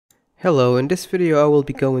Hello, in this video I will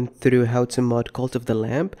be going through how to mod Cult of the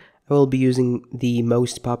Lamb. I will be using the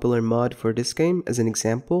most popular mod for this game as an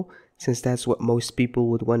example, since that's what most people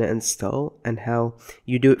would want to install, and how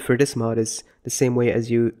you do it for this mod is the same way as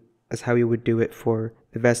how you would do it for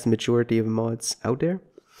the vast majority of mods out there.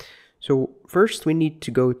 So first we need to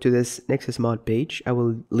go to this Nexus mod page. I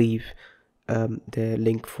will leave the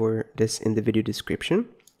link for this in the video description.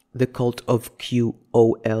 The Cult of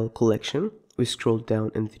QOL collection. We scroll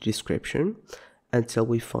down in the description until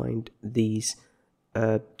we find these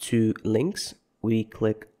two links. We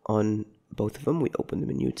click on both of them. We open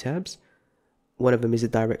them in new tabs. One of them is a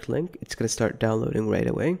direct link. It's going to start downloading right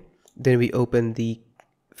away. Then we open the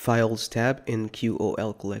Files tab in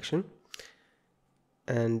QOL collection.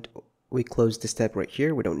 And we close this tab right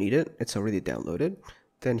here. We don't need it. It's already downloaded.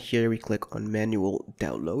 Then here we click on Manual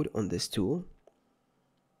Download on this tool.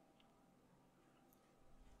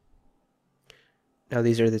 Now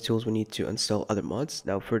these are the tools we need to install other mods.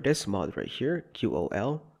 Now for this mod right here,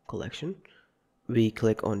 QOL collection, we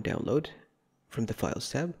click on download from the Files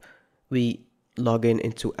tab. We log in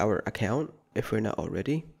into our account if we're not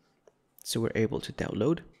already, so we're able to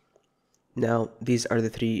download. Now these are the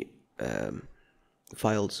three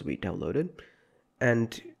files we downloaded,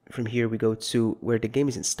 and from here we go to where the game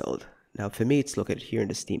is installed. Now for me it's located here in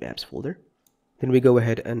the Steam apps folder. Then we go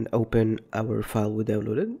ahead and open our file we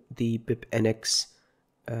downloaded, the BepInEx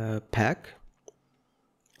pack,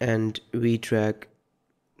 and we drag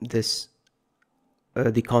this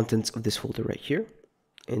the contents of this folder right here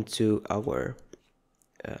into our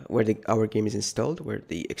where our game is installed, where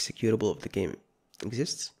the executable of the game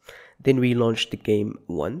exists. Then we launch the game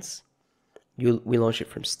once. We launch it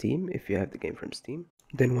from Steam if you have the game from Steam.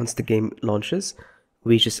 Then once the game launches,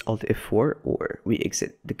 we just Alt F4 or we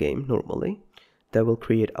exit the game normally. That will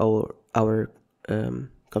create our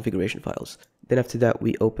configuration files. Then after that,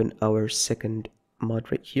 we open our second mod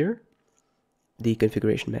right here, the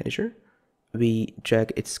configuration manager. We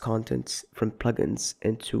drag its contents from plugins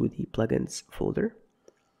into the plugins folder.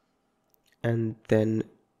 And then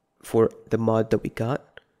for the mod that we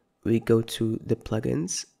got, we go to the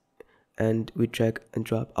plugins and we drag and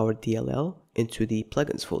drop our DLL into the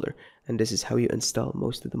plugins folder. And this is how you install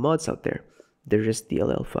most of the mods out there. They're just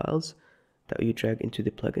DLL files that you drag into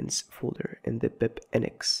the plugins folder in the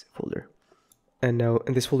BepInEx folder. And now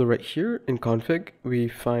in this folder right here in config, we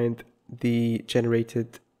find the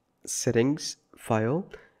generated settings file,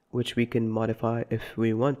 which we can modify if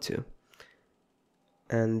we want to.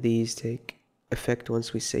 And these take effect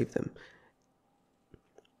once we save them.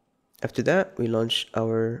 After that, we launch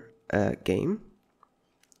our game.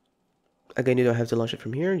 Again, you don't have to launch it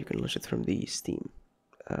from here. You can launch it from the Steam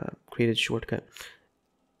created shortcut.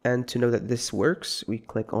 And to know that this works, we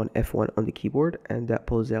click on F1 on the keyboard, and that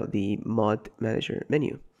pulls out the mod manager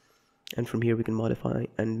menu. And from here we can modify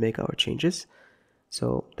and make our changes.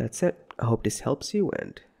 So that's it. I hope this helps you,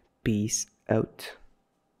 and peace out.